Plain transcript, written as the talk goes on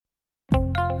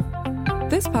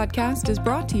This podcast is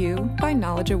brought to you by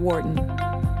Knowledge at Wharton.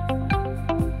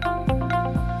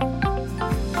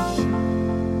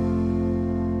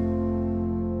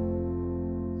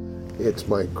 It's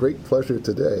my great pleasure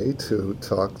today to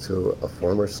talk to a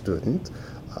former student,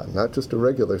 not just a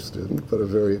regular student, but a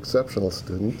very exceptional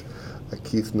student,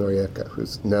 Keith Norieka,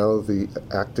 who's now the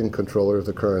acting controller of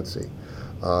the currency.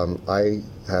 I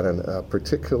had a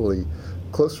particularly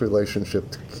close relationship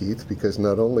to Keith because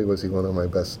not only was he one of my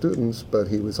best students, but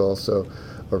he was also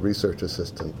a research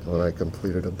assistant when I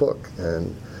completed a book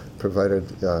and provided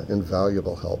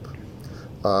invaluable help.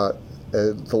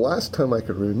 The last time I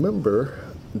could remember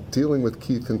dealing with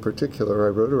Keith in particular, I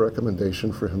wrote a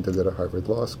recommendation for him to go to Harvard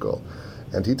Law School,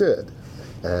 and he did.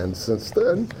 And since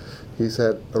then, he's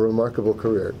had a remarkable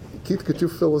career. Keith, could you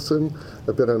fill us in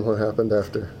a bit on what happened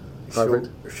after Harvard?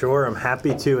 Sure, I'm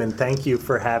happy to, and thank you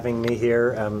for having me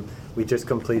here. We just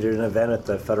completed an event at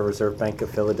the Federal Reserve Bank of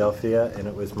Philadelphia, and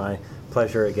it was my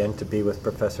pleasure again to be with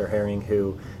Professor Herring,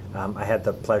 who I had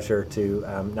the pleasure to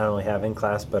not only have in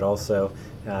class, but also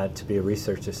to be a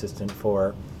research assistant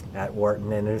for at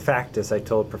Wharton. And in fact, as I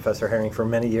told Professor Herring, for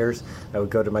many years, I would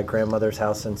go to my grandmother's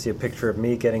house and see a picture of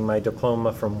me getting my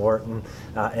diploma from Wharton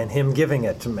and him giving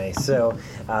it to me. So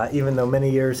even though many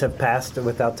years have passed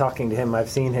without talking to him, I've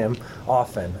seen him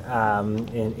often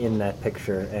in that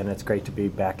picture, and it's great to be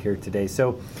back here today.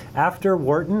 So after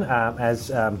Wharton,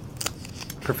 as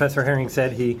Professor Herring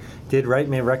said, he did write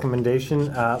me a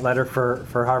recommendation letter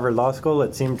for Harvard Law School.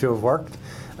 It seemed to have worked.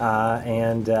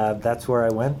 And that's where I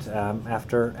went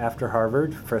after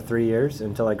Harvard for 3 years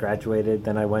until I graduated.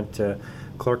 Then I went to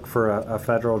clerk for a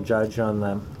federal judge on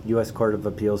the U.S. Court of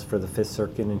Appeals for the Fifth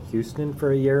Circuit in Houston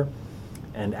for a year.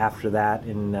 And after that,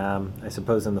 I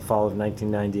suppose in the fall of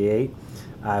 1998,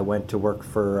 I went to work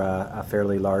for a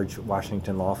fairly large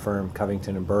Washington law firm,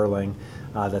 Covington and Burling,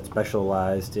 that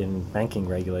specialized in banking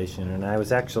regulation. And I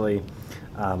was actually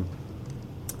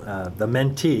the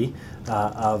mentee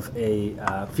of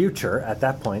a future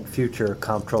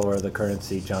comptroller of the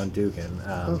currency, John Dugan.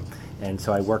 And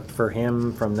so I worked for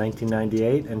him from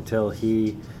 1998 until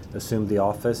he assumed the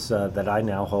office that I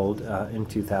now hold in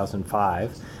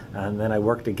 2005. And then I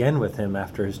worked again with him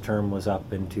after his term was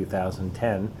up in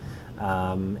 2010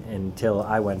 until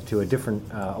I went to a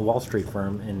different Wall Street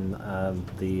firm in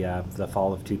the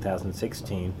fall of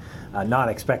 2016, not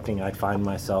expecting I'd find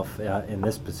myself in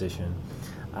this position.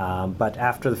 But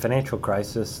after the financial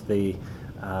crisis, the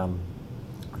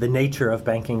nature of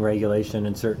banking regulation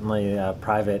and certainly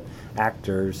private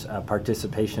actors'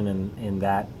 participation in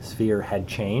that sphere had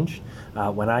changed.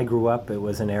 When I grew up, it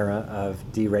was an era of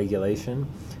deregulation.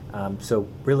 So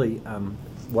really,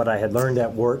 what I had learned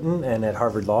at Wharton and at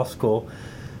Harvard Law School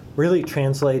really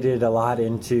translated a lot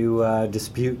into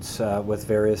disputes with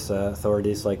various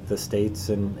authorities like the states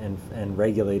and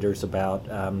regulators about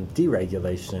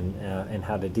deregulation and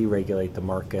how to deregulate the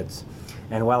markets.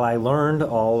 And while I learned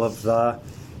all of the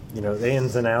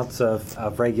ins and outs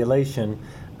of regulation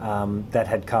that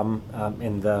had come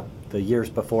in the years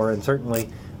before, and certainly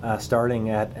starting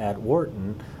at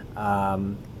Wharton,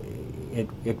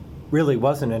 it really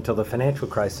wasn't until the financial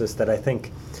crisis that I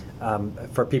think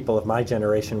for people of my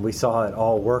generation, we saw it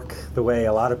all work the way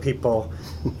a lot of people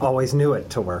always knew it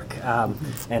to work.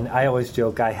 And I always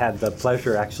joke I had the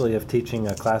pleasure actually of teaching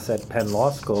a class at Penn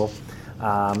Law School,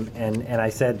 and I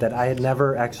said that I had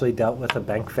never actually dealt with a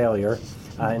bank failure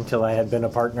until I had been a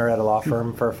partner at a law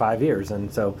firm for 5 years.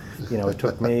 And so, it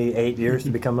took me 8 years to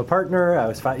become a partner. I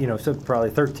was so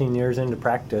probably 13 years into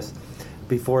practice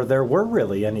before there were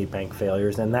really any bank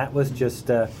failures, and that was just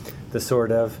the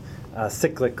sort of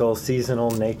cyclical,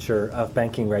 seasonal nature of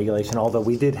banking regulation, although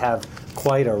we did have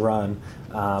quite a run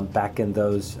back in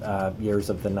those years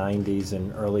of the 90s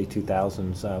and early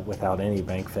 2000s without any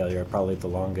bank failure, probably the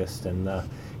longest in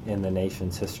the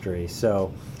nation's history.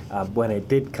 So when it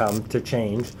did come to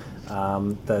change,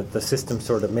 the system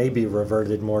sort of maybe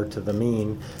reverted more to the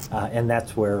mean, and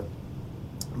that's where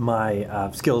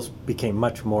my skills became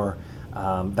much more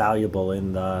valuable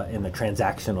in the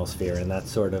transactional sphere, and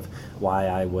that's sort of why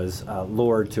I was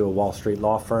lured to a Wall Street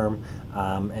law firm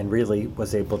and really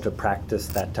was able to practice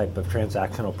that type of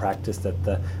transactional practice at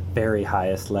the very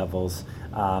highest levels.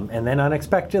 And then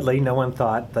unexpectedly, no one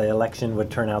thought the election would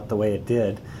turn out the way it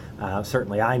did.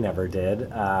 Certainly I never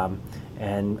did.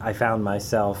 And I found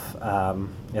myself,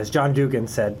 as John Dugan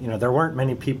said, there weren't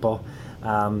many people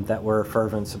that were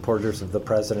fervent supporters of the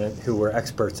president who were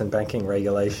experts in banking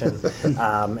regulation.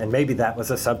 And maybe that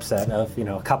was a subset of,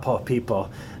 a couple of people,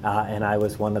 and I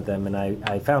was one of them. And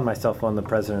I found myself on the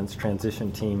president's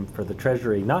transition team for the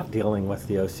Treasury, not dealing with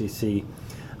the OCC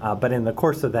but in the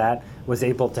course of that was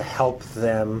able to help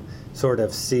them sort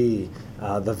of see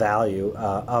the value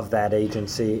of that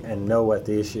agency and know what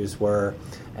the issues were.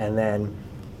 And then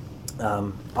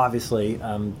obviously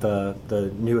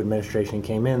the new administration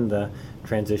came in, the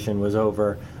transition was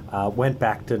over, went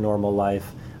back to normal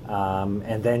life,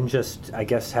 and then just, I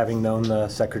guess, having known the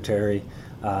Secretary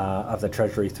of the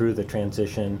Treasury through the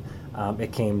transition,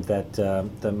 it came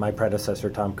that my predecessor,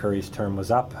 Tom Curry's term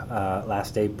was up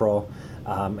last April,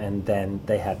 and then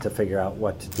they had to figure out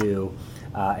what to do.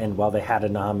 And while they had a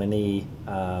nominee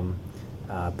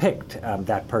picked,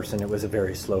 that person, it was a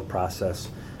very slow process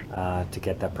to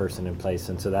get that person in place.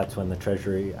 And so that's when the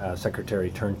Treasury Secretary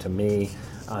turned to me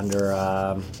under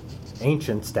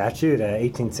ancient statute, an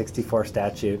 1864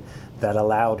 statute, that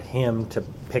allowed him to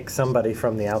pick somebody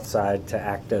from the outside to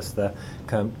act as the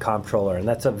comptroller. And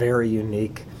that's a very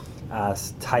unique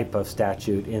type of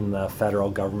statute in the federal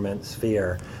government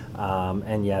sphere.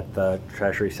 And yet the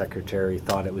Treasury Secretary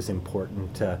thought it was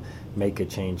important to make a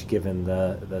change given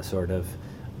the sort of,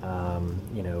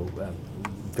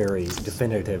 very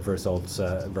definitive results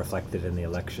reflected in the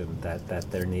election,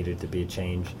 that there needed to be a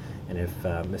change. And if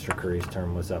Mr. Curry's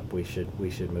term was up, we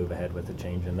should move ahead with the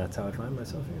change, and that's how I find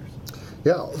myself here.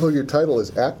 Yeah, although your title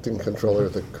is Acting Controller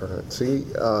of the Currency,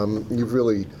 you've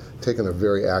really taken a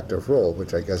very active role,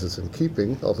 which I guess is in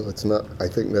keeping, although it's not, I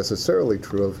think, necessarily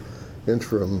true of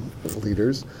interim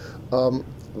leaders.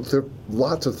 There are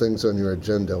lots of things on your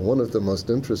agenda. One of the most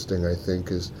interesting, I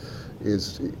think, is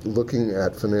looking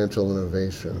at financial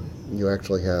innovation. You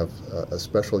actually have a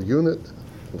special unit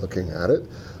looking at it,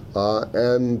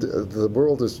 and the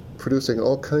world is producing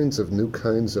all kinds of new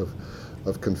kinds of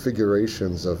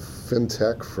configurations of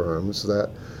fintech firms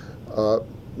that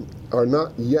are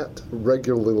not yet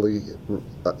regularly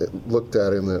looked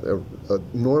at in a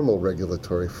normal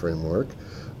regulatory framework.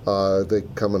 They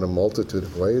come in a multitude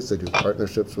of ways. They do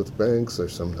partnerships with banks. They're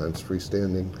sometimes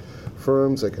freestanding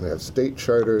firms. They can have state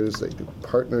charters. They do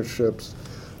partnerships.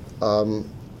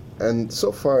 And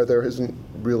so far, there isn't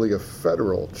really a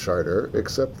federal charter,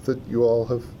 except that you all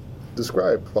have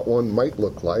described what one might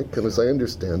look like. And as I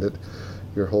understand it,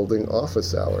 you're holding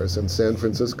office hours in San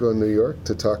Francisco and New York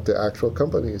to talk to actual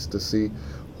companies to see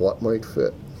what might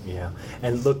fit. Yeah,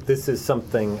 and look, this is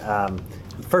something,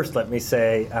 first let me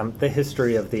say, the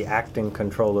history of the acting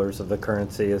controllers of the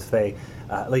currency is they,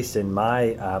 at least in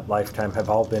my lifetime, have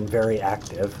all been very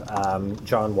active.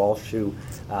 John Walsh, who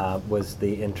was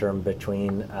the interim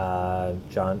between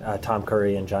Tom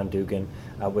Curry and John Dugan,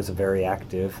 was a very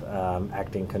active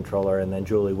acting controller, and then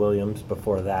Julie Williams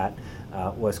before that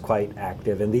was quite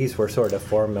active. And these were sort of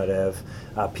formative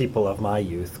people of my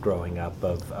youth growing up,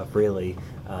 of really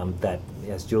that,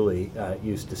 as Julie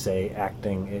used to say,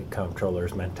 acting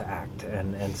controllers meant to act,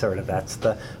 and sort of that's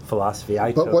the philosophy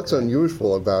I took. But what's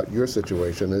unusual about your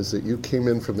situation is that you came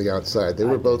in from the outside. They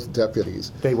were both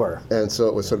deputies. They were. And so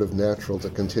it was sort of natural to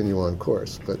continue on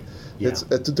course. But it's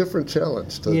a different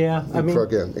challenge to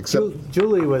plug in. Except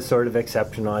Julie was sort of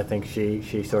exceptional. I think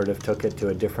she sort of took it to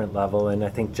a different level, and I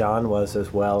think John was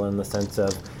as well, in the sense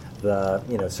of the,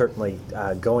 certainly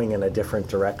going in a different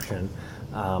direction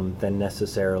than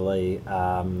necessarily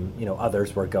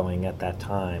others were going at that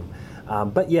time.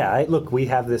 But yeah, look, we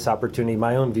have this opportunity.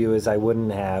 My own view is I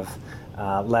wouldn't have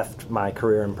left my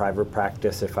career in private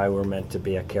practice if I were meant to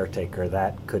be a caretaker.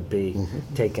 That could be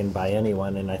taken by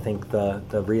anyone, and I think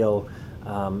the real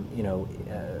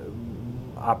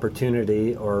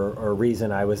opportunity or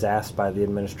reason I was asked by the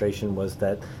administration was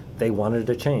that they wanted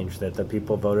a change, that the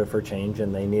people voted for change,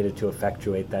 and they needed to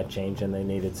effectuate that change, and they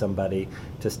needed somebody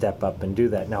to step up and do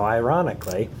that. Now,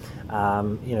 ironically,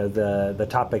 the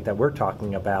topic that we're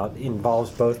talking about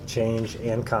involves both change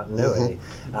and continuity,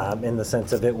 in the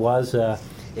sense of it was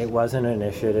an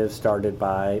initiative started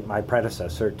by my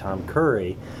predecessor, Tom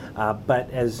Curry, but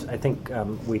as I think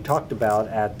we talked about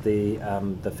at the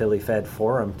Philly Fed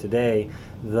Forum today,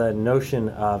 the notion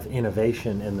of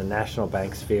innovation in the national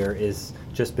bank sphere is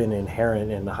just been inherent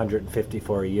in the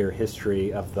 154-year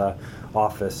history of the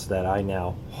office that I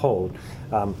now hold.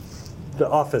 The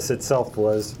office itself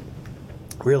was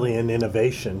really an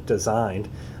innovation designed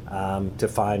to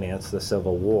finance the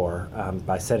Civil War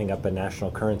by setting up a national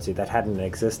currency that hadn't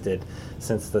existed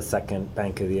since the Second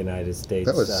Bank of the United States.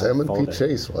 That was Salmon P. folded.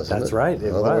 Chase, wasn't it? That's right,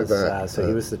 it was. So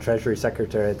he was the Treasury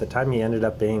Secretary at the time. He ended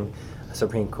up being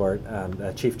Supreme Court,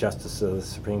 Chief Justice of the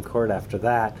Supreme Court after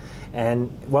that.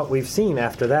 And what we've seen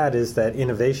after that is that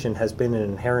innovation has been an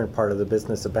inherent part of the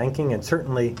business of banking, and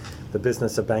certainly the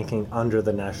business of banking under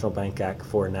the National Bank Act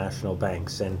for national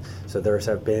banks. And so there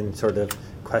have been sort of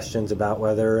questions about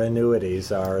whether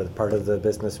annuities are part of the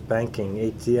business of banking,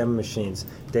 ATM machines,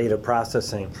 data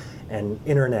processing, and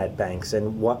internet banks.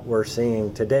 And what we're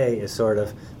seeing today is sort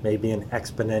of maybe an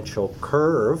exponential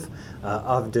curve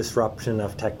of disruption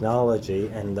of technology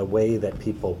and the way that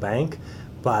people bank,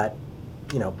 but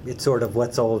it's sort of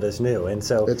what's old is new, and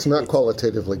so it's not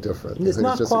qualitatively different. It's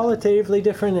not qualitatively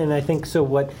different, and I think so.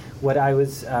 What I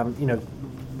was,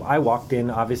 I walked in.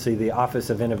 Obviously, the Office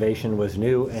of Innovation was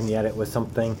new, and yet it was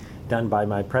something done by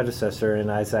my predecessor.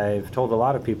 And as I've told a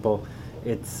lot of people,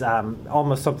 it's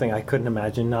almost something I couldn't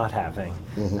imagine not having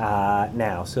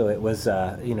now. So it was,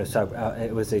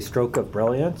 it was a stroke of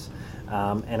brilliance,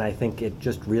 and I think it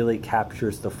just really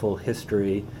captures the full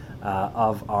history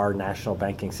of our national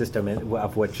banking system,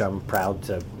 of which I'm proud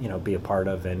to be a part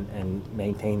of and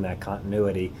maintain that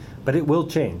continuity. But it will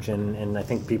change, and I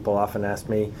think people often ask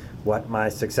me what my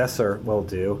successor will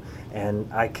do,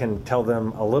 and I can tell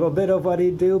them a little bit of what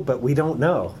he'd do, but we don't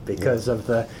know because of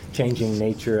the changing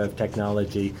nature of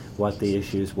technology, what the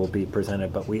issues will be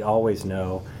presented. But we always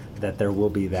know that there will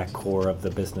be that core of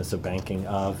the business of banking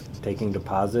of taking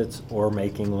deposits or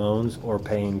making loans or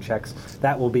paying checks.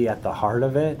 That will be at the heart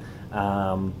of it,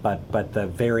 but the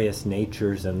various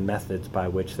natures and methods by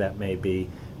which that may be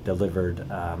delivered,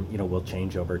 will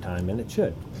change over time, and it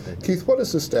should. Keith, what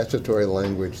is the statutory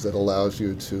language that allows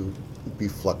you to be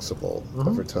flexible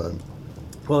over time?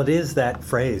 Well, it is that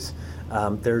phrase.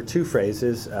 There are two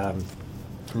phrases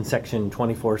in Section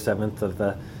 24/7 of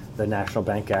the National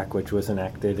Bank Act, which was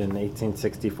enacted in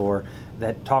 1864,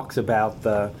 that talks about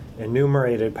the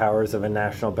enumerated powers of a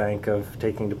national bank of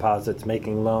taking deposits,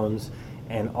 making loans,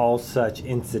 and all such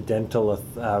incidental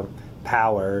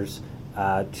powers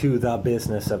to the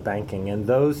business of banking. And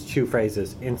those two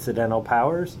phrases, incidental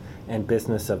powers and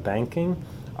business of banking,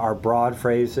 are broad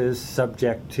phrases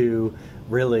subject to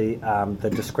really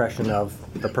the discretion of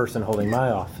the person holding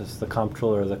my office, the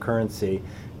comptroller of the currency,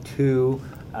 to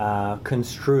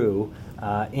construe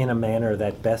in a manner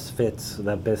that best fits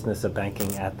the business of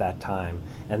banking at that time.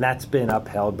 And that's been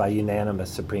upheld by unanimous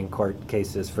Supreme Court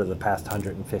cases for the past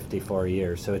 154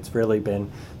 years. So it's really been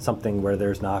something where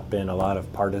there's not been a lot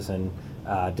of partisan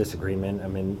disagreement. I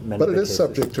mean, but it is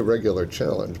subject to regular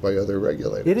challenge by other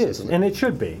regulators. It is, isn't it? and it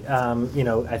should be.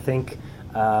 I think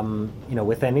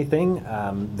with anything,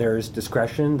 there's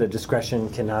discretion. The discretion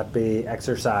cannot be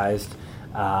exercised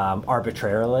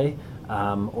arbitrarily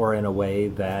or in a way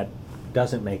that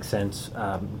doesn't make sense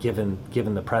given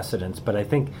the precedents. But I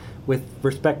think with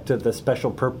respect to the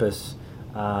special purpose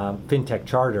fintech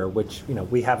charter, which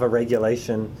we have a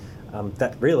regulation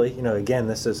that really, again,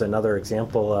 this is another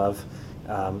example of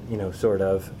sort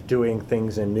of doing old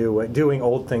things in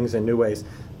new ways.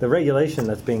 The regulation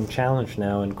that's being challenged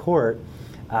now in court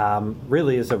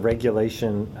really is a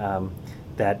regulation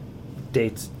that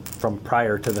dates from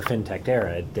prior to the fintech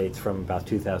era. It dates from about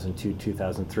 2002,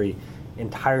 2003.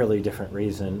 Entirely different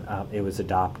reason it was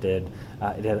adopted.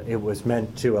 It was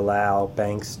meant to allow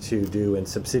banks to do in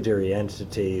subsidiary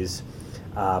entities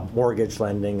mortgage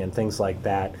lending and things like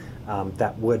that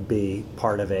that would be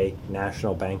part of a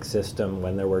national bank system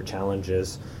when there were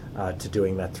challenges to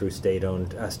doing that through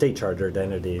state-owned, state-chartered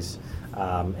entities.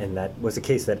 And that was a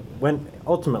case that went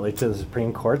ultimately to the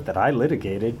Supreme Court that I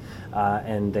litigated,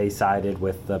 and they sided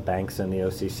with the banks and the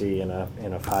OCC in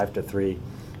a 5-3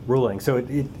 ruling. So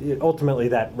it ultimately,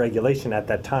 that regulation at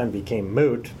that time became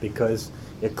moot because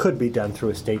it could be done through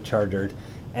a state-chartered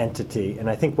entity. And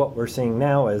I think what we're seeing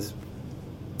now is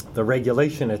the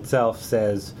regulation itself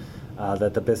says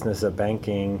that the business of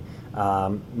banking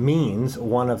means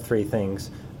one of three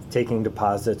things: taking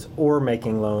deposits or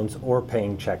making loans or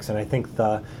paying checks. And I think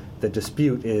the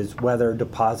dispute is whether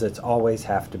deposits always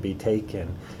have to be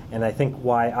taken. And I think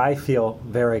why I feel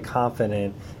very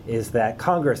confident is that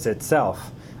Congress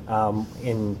itself,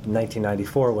 in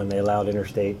 1994, when they allowed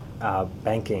interstate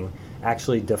banking,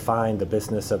 actually defined the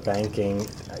business of banking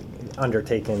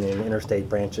undertaken in interstate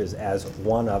branches as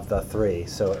one of the three.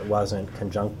 So it wasn't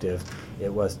conjunctive,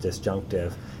 it was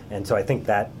disjunctive. And so I think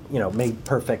that made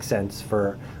perfect sense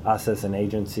for us as an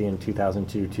agency in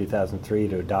 2002, 2003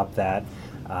 to adopt that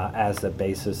as the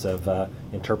basis of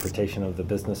interpretation of the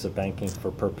business of banking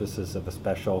for purposes of a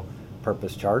special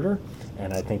purpose charter.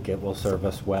 And I think it will serve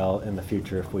us well in the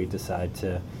future if we decide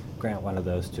to grant one of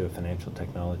those to a financial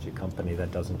technology company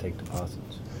that doesn't take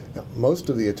deposits. Now, most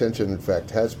of the attention, in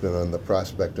fact, has been on the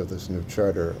prospect of this new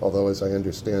charter, although, as I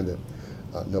understand it,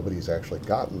 Nobody's actually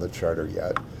gotten the charter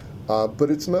yet. But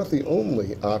it's not the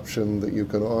only option that you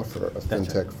can offer a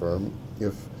fintech firm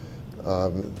if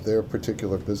their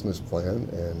particular business plan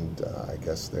and I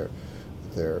guess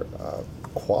their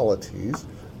qualities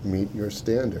meet your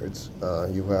standards.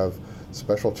 You have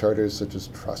special charters such as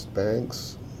trust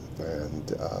banks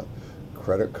and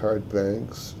credit card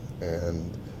banks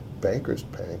and bankers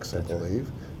banks, I believe.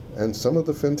 And some of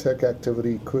the fintech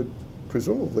activity could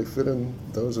presumably fit in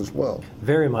those as well.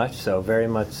 Very much so, very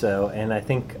much so. And I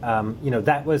think,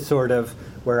 that was sort of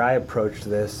where I approached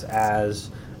this as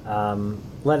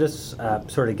let us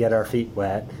sort of get our feet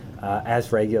wet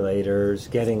as regulators,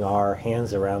 getting our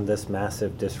hands around this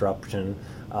massive disruption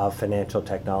of financial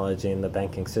technology in the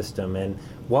banking system. And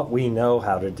what we know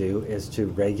how to do is to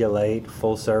regulate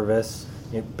full service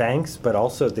banks, but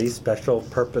also these special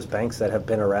purpose banks that have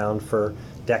been around for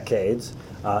decades,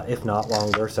 if not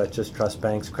longer, such as trust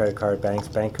banks, credit card banks,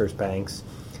 bankers banks.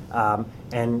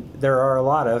 And there are a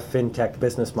lot of fintech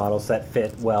business models that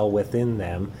fit well within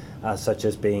them, such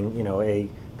as being, a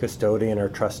custodian or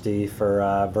trustee for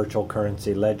a virtual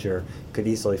currency ledger could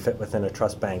easily fit within a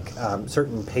trust bank.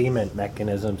 Certain payment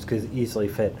mechanisms could easily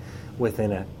fit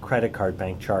within a credit card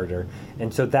bank charter.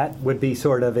 And so that would be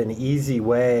sort of an easy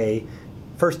way.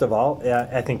 First of all,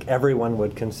 I think everyone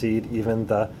would concede, even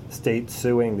the state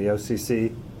suing the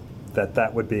OCC,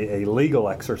 that would be a legal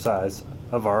exercise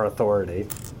of our authority.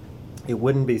 It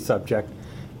wouldn't be subject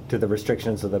to the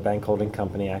restrictions of the Bank Holding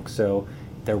Company Act, so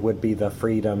there would be the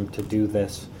freedom to do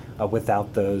this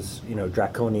without those,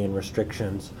 draconian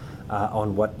restrictions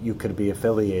on what you could be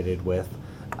affiliated with.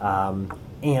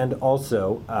 And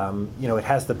also, it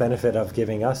has the benefit of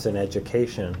giving us an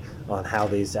education on how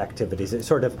these activities, it's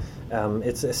sort of,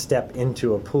 it's a step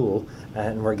into a pool,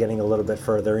 and we're getting a little bit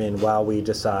further in while we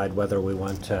decide whether we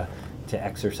want to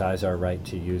exercise our right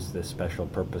to use this special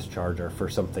purpose charter for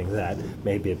something that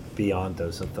may be beyond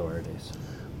those authorities.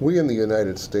 We in the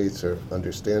United States are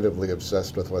understandably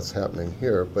obsessed with what's happening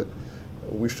here, but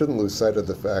we shouldn't lose sight of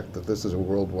the fact that this is a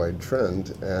worldwide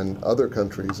trend, and other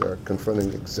countries are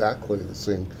confronting exactly the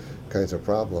same kinds of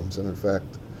problems. And in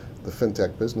fact, the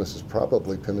fintech business is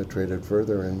probably penetrated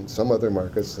further in some other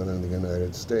markets than in the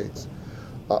United States.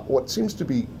 What seems to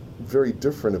be very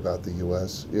different about the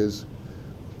U.S. is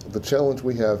the challenge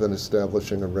we have in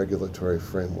establishing a regulatory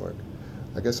framework.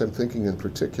 I guess I'm thinking in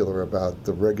particular about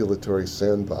the regulatory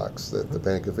sandbox that the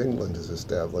Bank of England has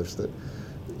established that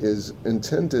is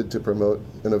intended to promote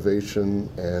innovation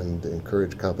and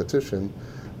encourage competition,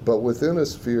 but within a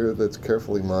sphere that's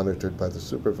carefully monitored by the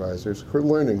supervisors who are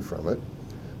learning from it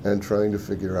and trying to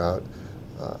figure out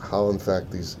how, in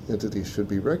fact, these entities should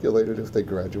be regulated if they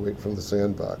graduate from the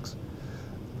sandbox.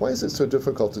 Why is it so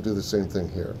difficult to do the same thing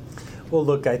here? Well,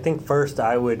 look, I think first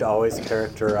I would always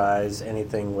characterize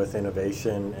anything with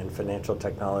innovation and financial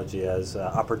technology as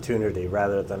opportunity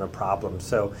rather than a problem.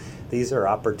 So these are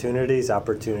opportunities.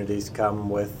 Opportunities come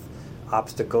with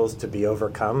obstacles to be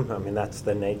overcome. I mean, that's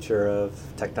the nature of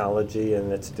technology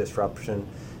and its disruption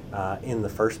in the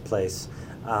first place.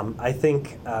 I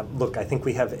think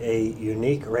we have a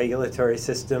unique regulatory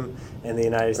system in the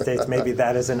United States. Maybe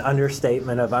that is an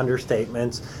understatement of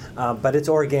understatements, but it's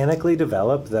organically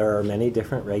developed. There are many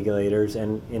different regulators,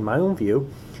 and in my own view,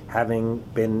 having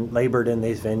been labored in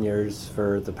these vineyards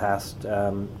for the past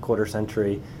quarter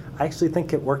century, I actually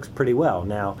think it works pretty well.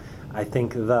 Now, I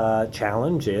think the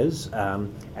challenge is,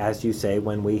 as you say,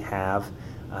 when we have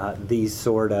these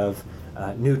sort of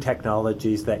new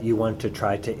technologies that you want to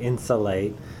try to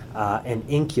insulate and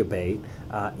incubate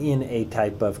in a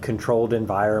type of controlled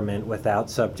environment without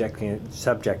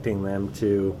subjecting them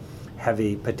to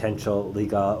heavy potential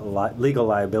legal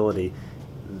liability.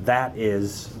 That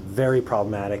is very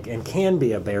problematic and can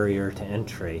be a barrier to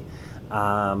entry.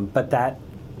 But that,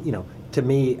 to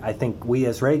me, I think we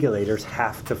as regulators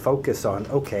have to focus on,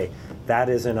 okay, that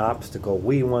is an obstacle.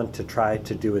 We want to try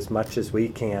to do as much as we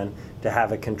can to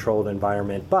have a controlled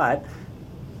environment. But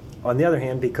on the other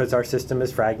hand, because our system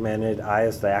is fragmented, I,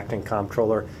 as the acting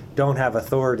comptroller, don't have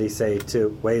authority, say,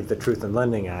 to waive the Truth in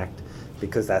Lending Act,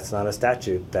 because that's not a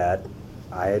statute that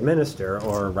I administer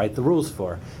or write the rules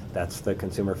for. That's the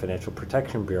Consumer Financial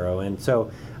Protection Bureau. And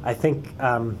so I think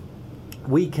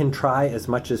we can try as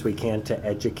much as we can to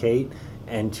educate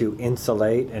and to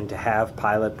insulate and to have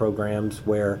pilot programs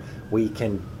where we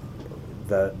can,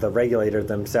 the regulator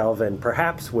themselves, and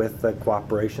perhaps with the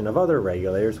cooperation of other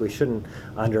regulators, we shouldn't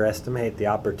underestimate the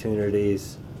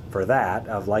opportunities for that,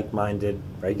 of like-minded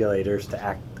regulators to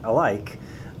act alike.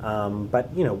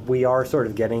 But, we are sort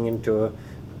of getting into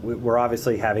we're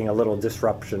obviously having a little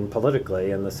disruption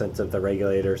politically in the sense of the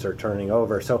regulators are turning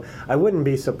over. So I wouldn't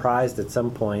be surprised at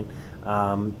some point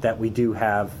that we do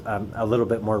have a little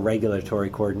bit more regulatory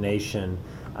coordination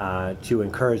to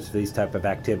encourage these type of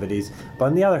activities. But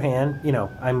on the other hand,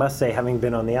 I must say, having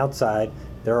been on the outside,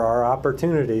 there are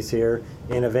opportunities here.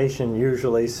 Innovation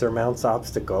usually surmounts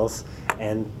obstacles,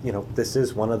 and this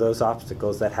is one of those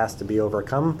obstacles that has to be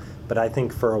overcome, but I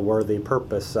think for a worthy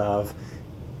purpose of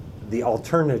the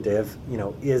alternative,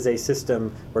 is a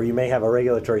system where you may have a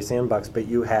regulatory sandbox, but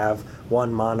you have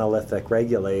one monolithic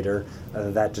regulator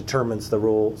that determines the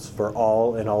rules for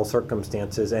all in all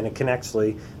circumstances, and it can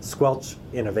actually squelch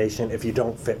innovation if you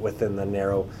don't fit within the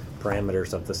narrow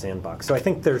parameters of the sandbox. So I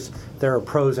think there are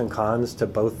pros and cons to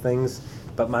both things,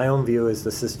 but my own view is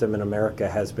the system in America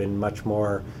has been much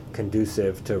more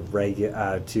conducive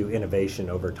to innovation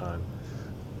over time.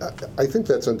 I think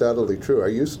that's undoubtedly true. I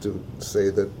used to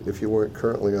say that if you weren't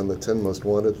currently on the 10 most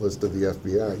wanted list of the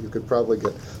FBI, you could probably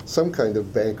get some kind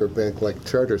of bank or bank-like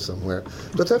charter somewhere.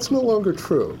 But that's no longer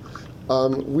true.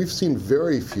 We've seen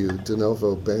very few de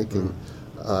novo banking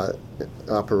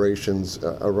operations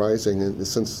arising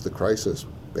since the crisis,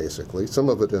 basically. Some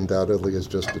of it undoubtedly is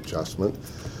just adjustment.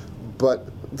 But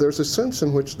there's a sense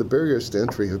in which the barriers to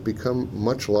entry have become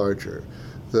much larger.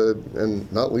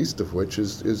 And not least of which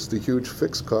is the huge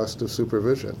fixed cost of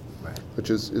supervision, right, which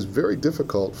is very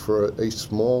difficult for a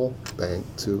small bank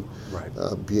to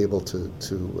be able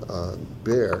to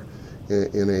bear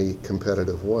in a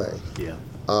competitive way. Yeah.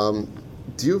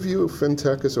 Do you view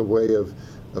fintech as a way of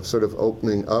sort of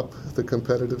opening up the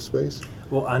competitive space?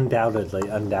 Well,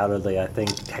 undoubtedly. I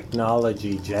think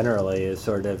technology generally is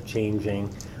sort of changing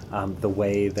the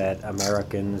way that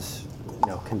Americans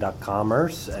conduct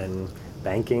commerce, and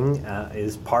banking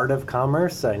is part of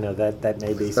commerce. I know that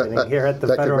may be sitting here at the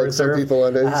Federal Reserve. Some people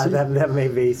uneasy. That may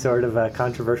be sort of a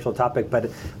controversial topic, but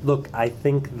look, I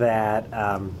think that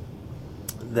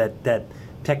that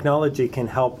technology can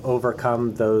help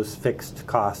overcome those fixed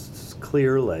costs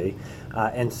clearly,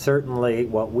 and certainly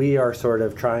what we are sort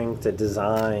of trying to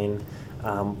design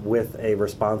with a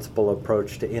responsible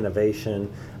approach to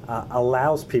innovation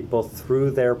allows people through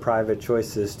their private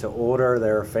choices to order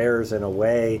their affairs in a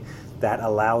way that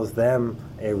allows them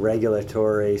a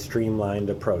regulatory streamlined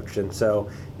approach. And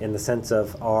so in the sense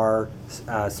of our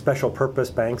special purpose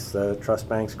banks, the trust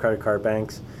banks, credit card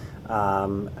banks,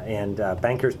 and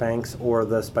bankers banks, or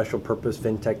the special purpose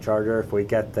fintech charter, if we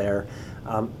get there,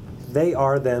 they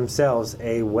are themselves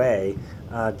a way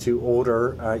to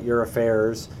order your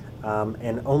affairs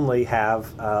and only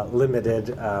have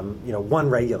limited, one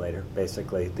regulator,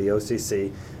 basically, the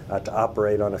OCC, to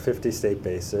operate on a 50-state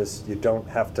basis. You don't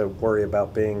have to worry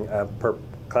about being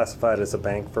classified as a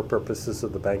bank for purposes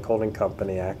of the Bank Holding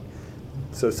Company Act.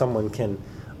 So someone can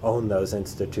own those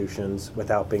institutions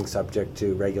without being subject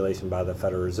to regulation by the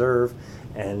Federal Reserve,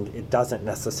 and it doesn't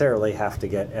necessarily have to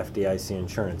get FDIC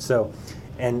insurance. So,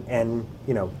 and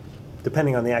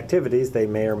depending on the activities, they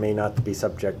may or may not be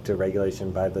subject to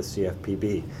regulation by the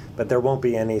CFPB, but there won't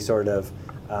be any sort of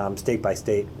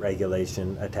state-by-state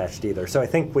regulation attached either. So I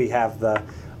think we have the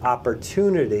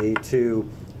opportunity to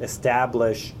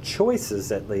establish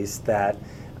choices, at least, that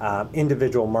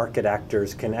individual market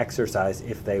actors can exercise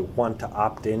if they want to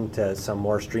opt into some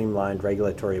more streamlined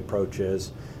regulatory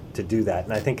approaches to do that.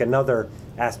 And I think another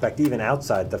aspect, even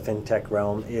outside the fintech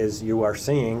realm, is you are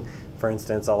seeing, for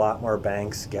instance, a lot more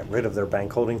banks get rid of their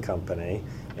bank holding company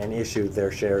and issue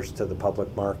their shares to the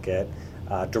public market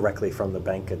directly from the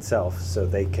bank itself, so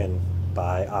they can,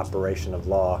 by operation of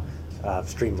law,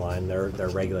 streamline their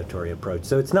regulatory approach.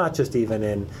 So it's not just even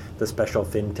in the special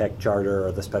fintech charter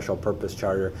or the special purpose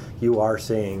charter. You are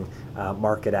seeing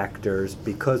market actors,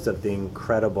 because of the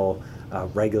incredible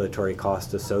regulatory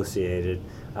cost associated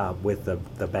with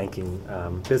the banking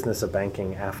business of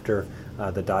banking after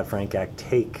the Dodd-Frank Act,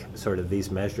 take sort of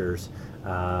these measures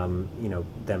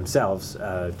themselves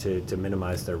to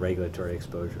minimize their regulatory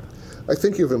exposure. I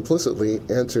think you've implicitly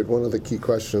answered one of the key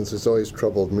questions that's always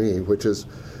troubled me, which is,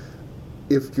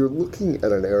 if you're looking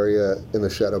at an area in the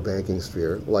shadow banking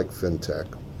sphere, like fintech,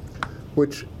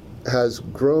 which has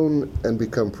grown and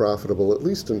become profitable, at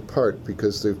least in part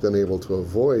because they've been able to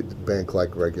avoid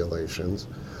bank-like regulations,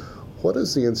 what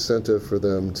is the incentive for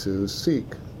them to seek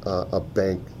a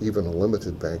bank, even a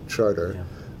limited bank charter? Yeah.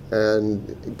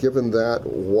 And given that,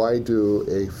 why do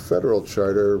a federal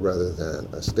charter rather than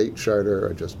a state charter,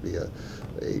 or just be a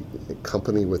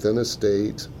company within a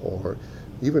state, or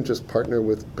even just partner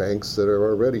with banks that are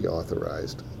already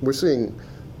authorized? We're seeing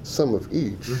some of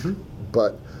each,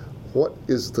 but what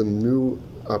is the new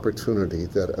opportunity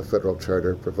that a federal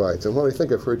charter provides? And what I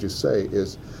think I've heard you say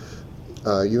is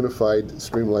unified,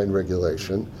 streamlined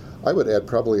regulation. I would add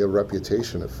probably a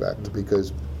reputation effect,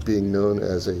 because being known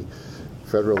as a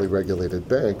federally regulated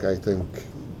bank, I think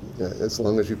as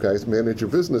long as you guys manage your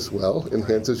business well,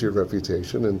 enhances your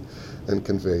reputation and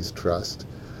conveys trust.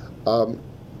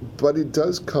 But it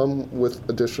does come with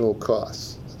additional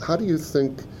costs. How do you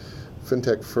think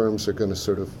fintech firms are going to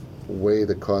sort of weigh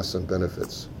the costs and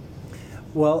benefits?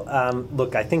 Well,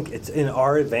 look, I think it's in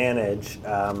our advantage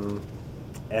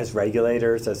as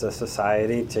regulators, as a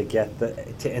society, to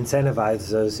incentivize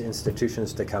those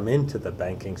institutions to come into the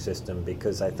banking system,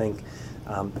 because I think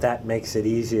that makes it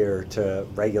easier to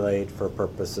regulate for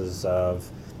purposes of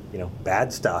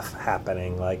bad stuff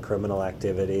happening, like criminal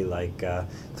activity, like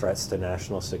threats to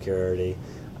national security.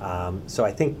 So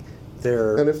I think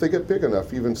and if they get big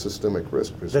enough, even systemic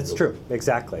risk, presumably. That's true,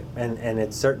 exactly. And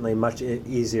it's certainly much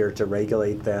easier to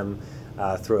regulate them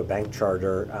through a bank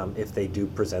charter if they do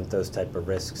present those type of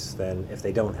risks than if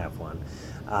they don't have one.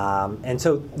 And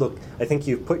so, look, I think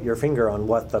you've put your finger on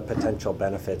what the potential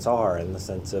benefits are, in the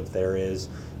sense of there is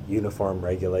uniform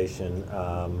regulation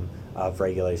of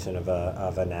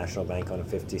a national bank on a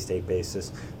 50-state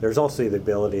basis. There's also the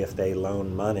ability, if they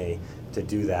loan money, to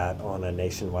do that on a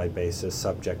nationwide basis,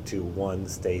 subject to one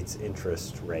state's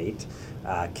interest rate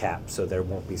cap, so there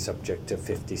won't be subject to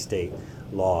 50-state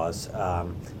laws.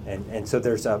 And so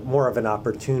there's more of an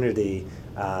opportunity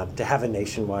to have a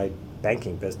nationwide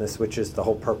banking business, which is the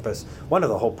whole purpose, one of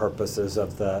the whole purposes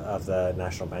of the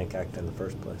National Bank Act in the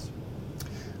first place.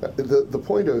 The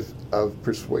point of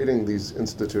persuading these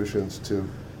institutions to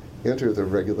enter the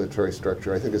regulatory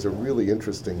structure, I think, is a really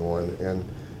interesting one and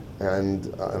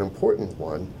an important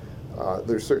one.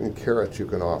 There's certain carrots you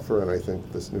can offer, and I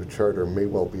think this new charter may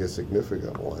well be a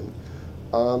significant one.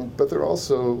 But there are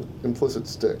also implicit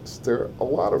sticks. There are a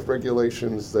lot of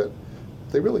regulations that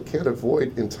they really can't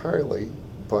avoid entirely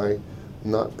by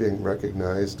not being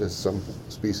recognized as some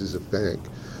species of bank.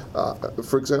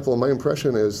 For example, my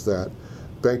impression is that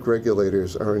bank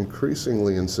regulators are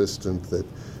increasingly insistent that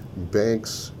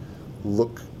banks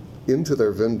look into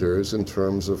their vendors in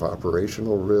terms of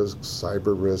operational risks,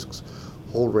 cyber risks,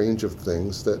 a whole range of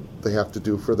things that they have to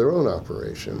do for their own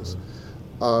operations.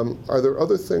 Are there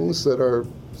other things that are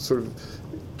sort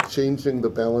of changing the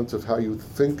balance of how you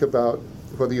think about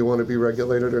whether you want to be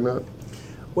regulated or not?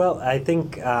 Well, I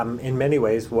think in many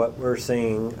ways what we're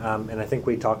seeing, and I think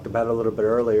we talked about it a little bit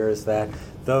earlier, is that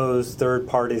those third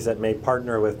parties that may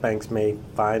partner with banks may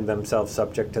find themselves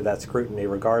subject to that scrutiny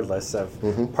regardless of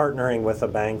partnering with a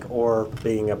bank or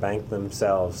being a bank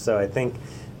themselves. So I think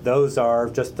those are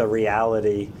just the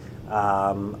reality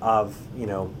of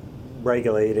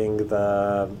regulating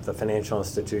the financial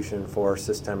institution for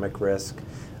systemic risk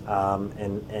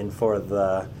and for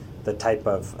the type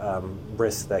of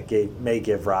risk that may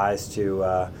give rise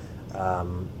to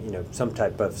some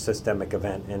type of systemic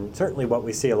event. And certainly what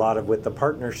we see a lot of with the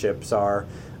partnerships are,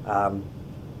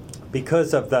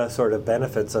 because of the sort of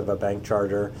benefits of a bank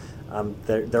charter,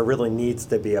 there really needs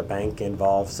to be a bank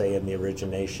involved, say, in the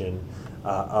origination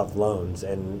of loans.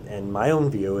 And my own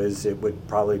view is it would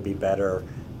probably be better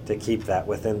to keep that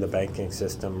within the banking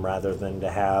system rather than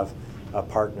to have a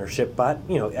partnership. But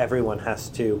everyone has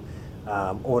to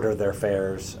order their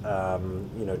fares,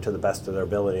 to the best of their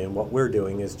ability. And what we're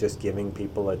doing is just giving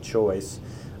people a choice,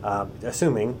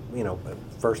 assuming,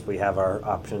 first we have our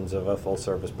options of a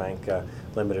full-service bank,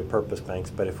 limited purpose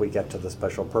banks. But if we get to the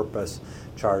special purpose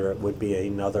charter, it would be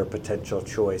another potential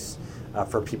choice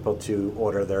for people to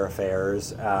order their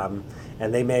affairs.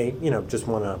 And they may, just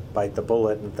want to bite the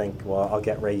bullet and think, well, I'll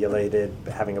get regulated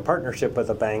having a partnership with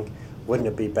a bank. Wouldn't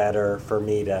it be better for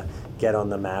me to get on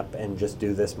the map and just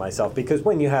do this myself? Because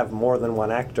when you have more than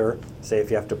one actor, say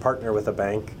if you have to partner with a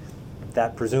bank,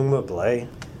 that presumably,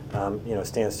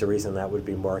 stands to reason that would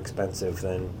be more expensive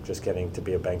than just getting to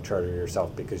be a bank charter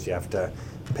yourself, because you have to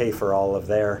pay for all of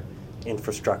their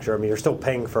infrastructure. I mean, you're still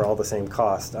paying for all the same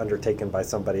cost undertaken by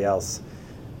somebody else,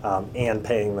 and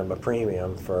paying them a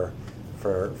premium for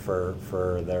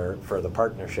the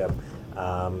partnership.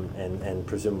 And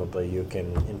presumably you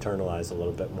can internalize a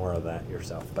little bit more of that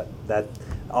yourself. But that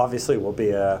obviously will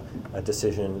be a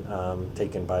decision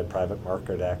taken by private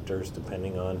market actors,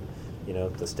 depending on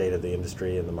the state of the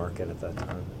industry and the market at that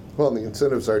time. Well, the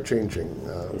incentives are changing.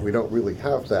 We don't really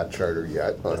have that charter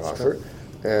yet on offer. True.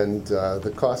 And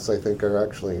the costs, I think, are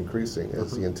actually increasing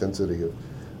as the intensity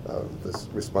of this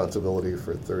responsibility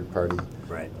for third-party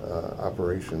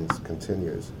operations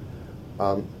continues.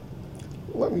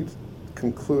 Let me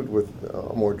conclude with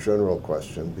a more general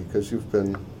question, because you've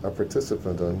been a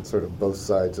participant on sort of both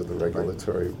sides of the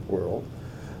regulatory world,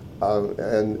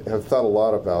 and have thought a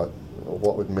lot about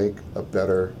what would make a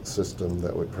better system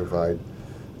that would provide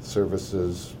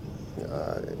services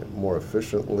more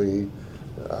efficiently,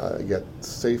 yet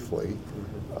safely.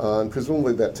 And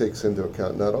presumably that takes into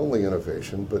account not only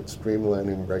innovation, but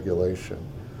streamlining regulation.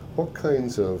 What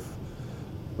kinds of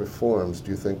reforms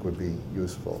do you think would be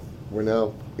useful? We're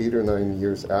now 8 or 9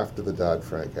 years after the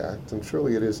Dodd-Frank Act, and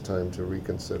surely it is time to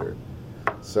reconsider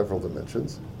several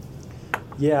dimensions.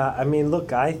 Yeah, I mean,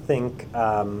 look, I think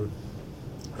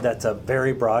that's a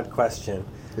very broad question.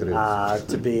 It is.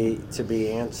 To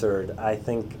be answered. I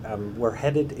think we're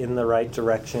headed in the right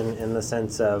direction in the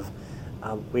sense of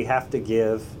we have to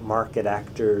give market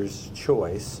actors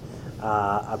choice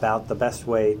about the best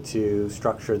way to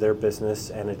structure their business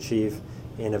and achieve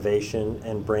innovation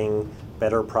and bring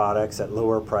better products at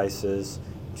lower prices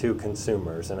to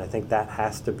consumers. And I think that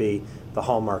has to be the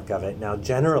hallmark of it. Now,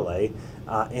 generally,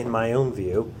 in my own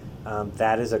view,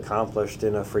 that is accomplished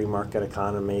in a free market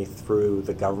economy through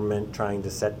the government trying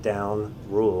to set down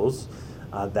rules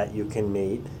that you can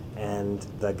meet, and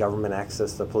the government acts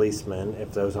as the policeman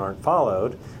if those aren't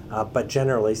followed, but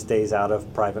generally stays out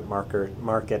of private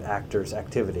market actors'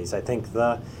 activities. I think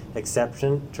the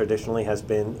exception traditionally has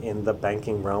been in the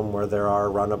banking realm, where there are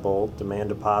runnable demand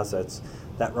deposits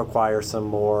that require some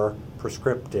more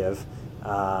prescriptive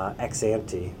ex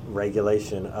ante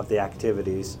regulation of the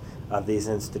activities of these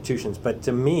institutions. But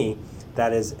to me,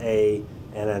 that is an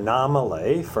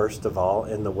anomaly, first of all,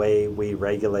 in the way we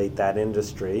regulate that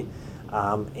industry,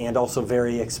 and also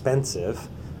very expensive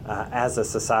as a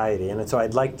society. And so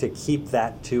I'd like to keep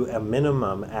that to a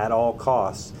minimum at all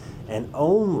costs, and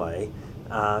only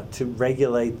to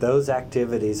regulate those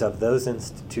activities of those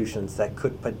institutions that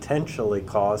could potentially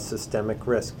cause systemic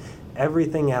risk.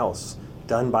 Everything else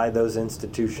done by those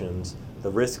institutions, the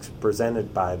risks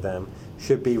presented by them,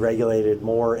 should be regulated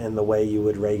more in the way you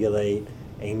would regulate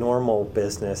a normal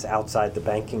business outside the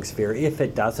banking sphere if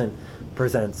it doesn't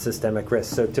present systemic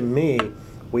risk. So to me,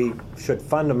 we should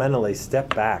fundamentally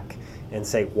step back and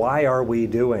say, why are we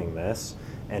doing this?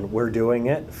 And we're doing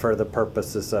it for the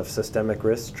purposes of systemic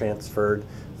risk transferred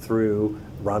through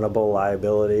runnable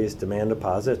liabilities, demand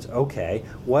deposits. Okay,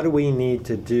 what do we need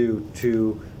to do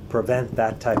to prevent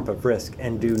that type of risk,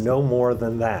 and do no more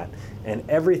than that? And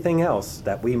everything else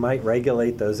that we might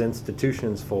regulate those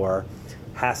institutions for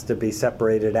has to be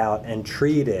separated out and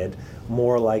treated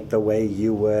more like the way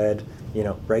you would,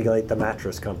 regulate the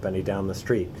mattress company down the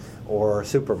street, or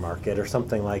supermarket, or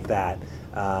something like that,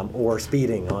 or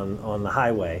speeding on the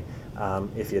highway.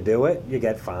 If you do it, you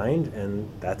get fined, and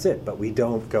that's it. But we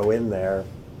don't go in there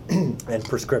and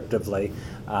prescriptively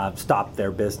stop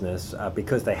their business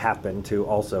because they happen to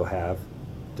also have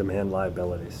demand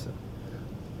liabilities. So.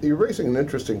 You're raising an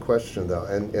interesting question, though,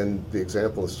 and the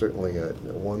example is certainly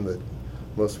one that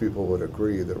most people would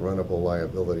agree that runnable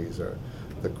liabilities are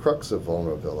the crux of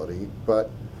vulnerability, but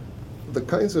the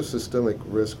kinds of systemic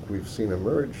risk we've seen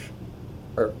emerge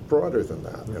are broader than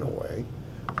that in a way.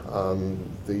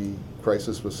 The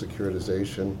crisis with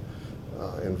securitization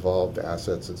involved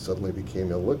assets that suddenly became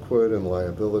illiquid and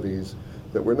liabilities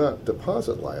that were not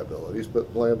deposit liabilities,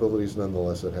 but liabilities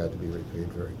nonetheless that had to be repaid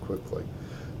very quickly.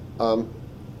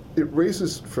 It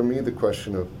raises for me the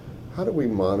question of how do we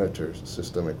monitor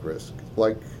systemic risk?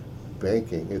 Like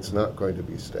banking, it's not going to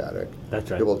be static.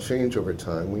 That's right. It will change over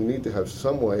time. We need to have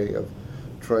some way of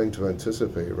trying to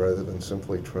anticipate rather than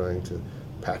simply trying to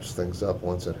patch things up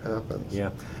once it happens.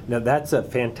 Yeah. Now that's a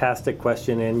fantastic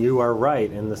question, and you are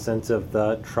right in the sense of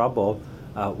the trouble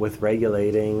with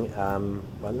regulating, I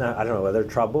don't know whether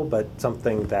trouble, but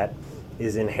something that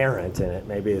is inherent in it,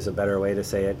 maybe is a better way to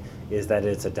say it, is that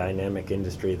it's a dynamic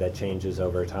industry that changes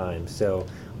over time. So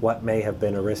what may have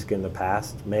been a risk in the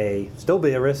past may still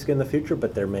be a risk in the future,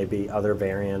 but there may be other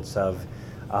variants of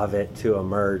it to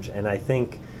emerge. And I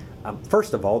think,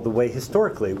 first of all, the way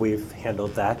historically we've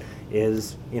handled that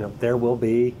is, there will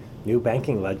be new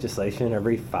banking legislation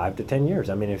every 5 to 10 years.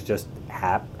 I mean, it's just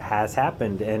has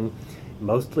happened, and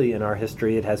mostly in our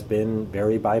history it has been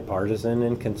very bipartisan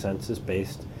and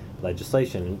consensus-based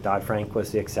legislation. Dodd-Frank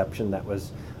was the exception. That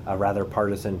was a rather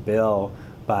partisan bill,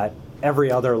 but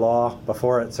every other law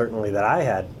before it, certainly that I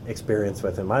had experience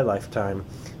with in my lifetime,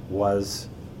 was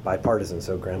bipartisan.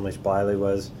 So Gramm-Leach-Bliley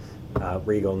was,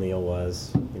 Riegel-Neal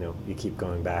was, you keep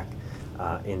going back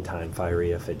in time,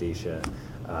 FIREA, FIDESIA,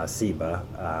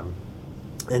 CEBA.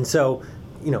 And so,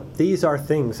 these are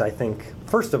things, I think,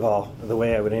 first of all, the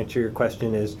way I would answer your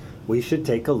question is we should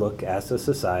take a look as a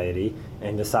society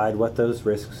and decide what those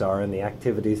risks are and the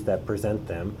activities that present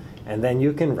them, and then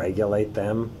you can regulate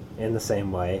them in the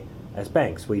same way as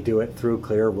banks. We do it through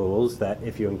clear rules that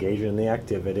if you engage in the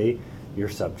activity, you're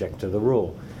subject to the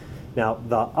rule. Now,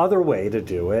 the other way to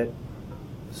do it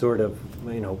sort of,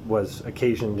 was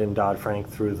occasioned in Dodd-Frank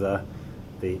through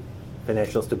the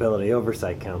Financial Stability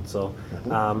Oversight Council.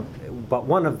 But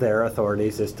one of their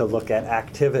authorities is to look at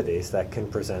activities that can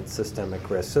present systemic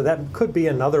risk. So that could be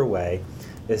another way,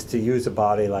 is to use a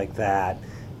body like that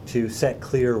to set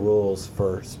clear rules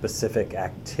for specific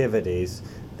activities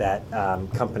that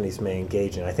companies may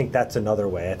engage in. I think that's another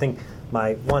way. I think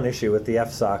my one issue with the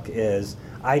FSOC is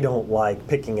I don't like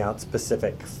picking out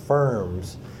specific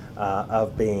firms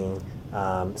of being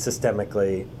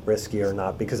systemically risky or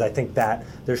not, because I think that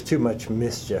there's too much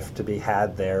mischief to be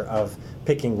had there of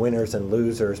picking winners and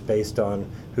losers based on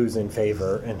who's in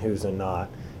favor and who's not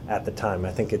at the time.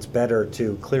 I think it's better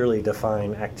to clearly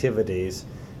define activities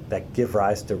that give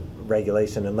rise to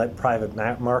regulation and let private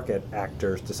market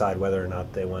actors decide whether or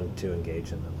not they want to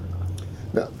engage in them or not.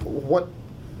 Now, what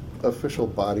official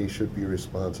body should be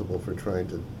responsible for trying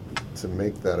to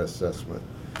make that assessment?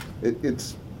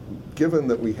 It's given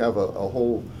that we have a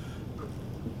whole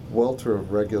welter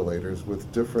of regulators with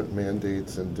different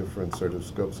mandates and different sort of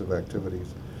scopes of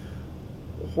activities,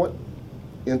 what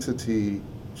entity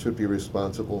should be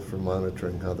responsible for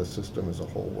monitoring how the system as a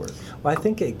whole works? Well, I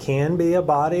think it can be a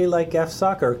body like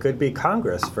FSOC, or it could be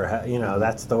Congress.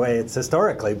 That's the way it's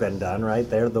historically been done, right?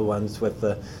 They're the ones with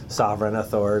the sovereign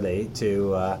authority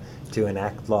to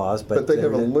enact laws. But they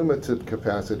have a limited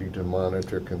capacity to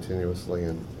monitor continuously.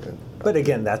 But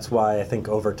again, that's why I think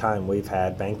over time we've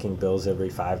had banking bills every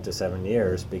 5 to 7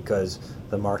 years, because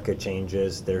the market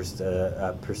changes. There's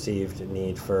a perceived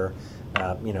need for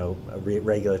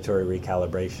regulatory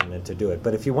recalibration and to do it.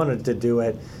 But if you wanted to do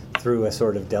it through a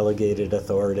sort of delegated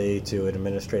authority to an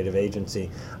administrative agency,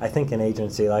 I think an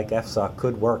agency like FSOC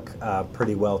could work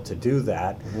pretty well to do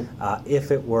that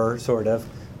if it were sort of,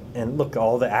 and look,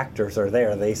 all the actors are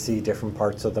there. They see different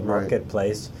parts of the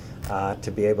marketplace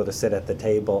to be able to sit at the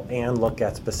table and look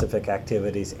at specific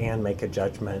activities and make a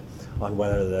judgment on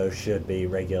whether those should be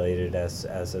regulated as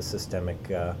a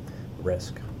systemic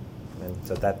risk. And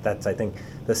so that's, I think,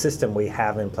 the system we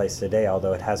have in place today,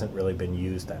 although it hasn't really been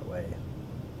used that way.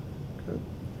 Good.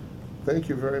 Thank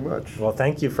you very much. Well,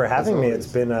 thank you for having me. It's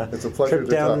been a trip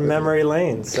down memory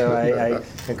lane. So I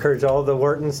encourage all the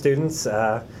Wharton students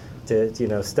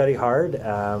to study hard,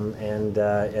 and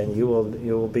you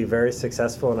will be very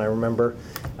successful. And I remember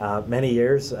many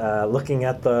years looking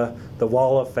at the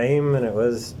Wall of Fame, and it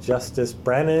was Justice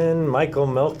Brennan, Michael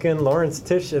Milken, Lawrence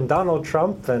Tisch, and Donald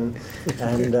Trump, and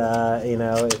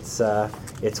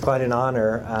it's quite an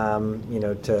honor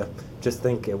to just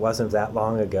think it wasn't that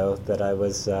long ago that I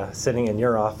was sitting in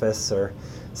your office or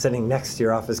sitting next to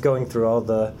your office going through all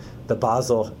the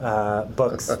Basel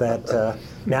books that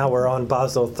now we're on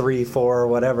Basel 3, 4,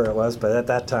 whatever it was, but at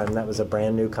that time that was a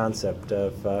brand new concept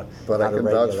of But I can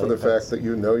vouch for the fact that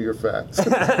you know your facts.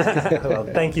 Well,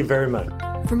 thank you very much.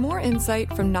 For more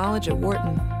insight from Knowledge at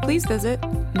Wharton, please visit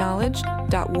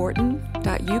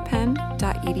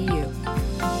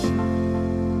knowledge.wharton.upenn.edu.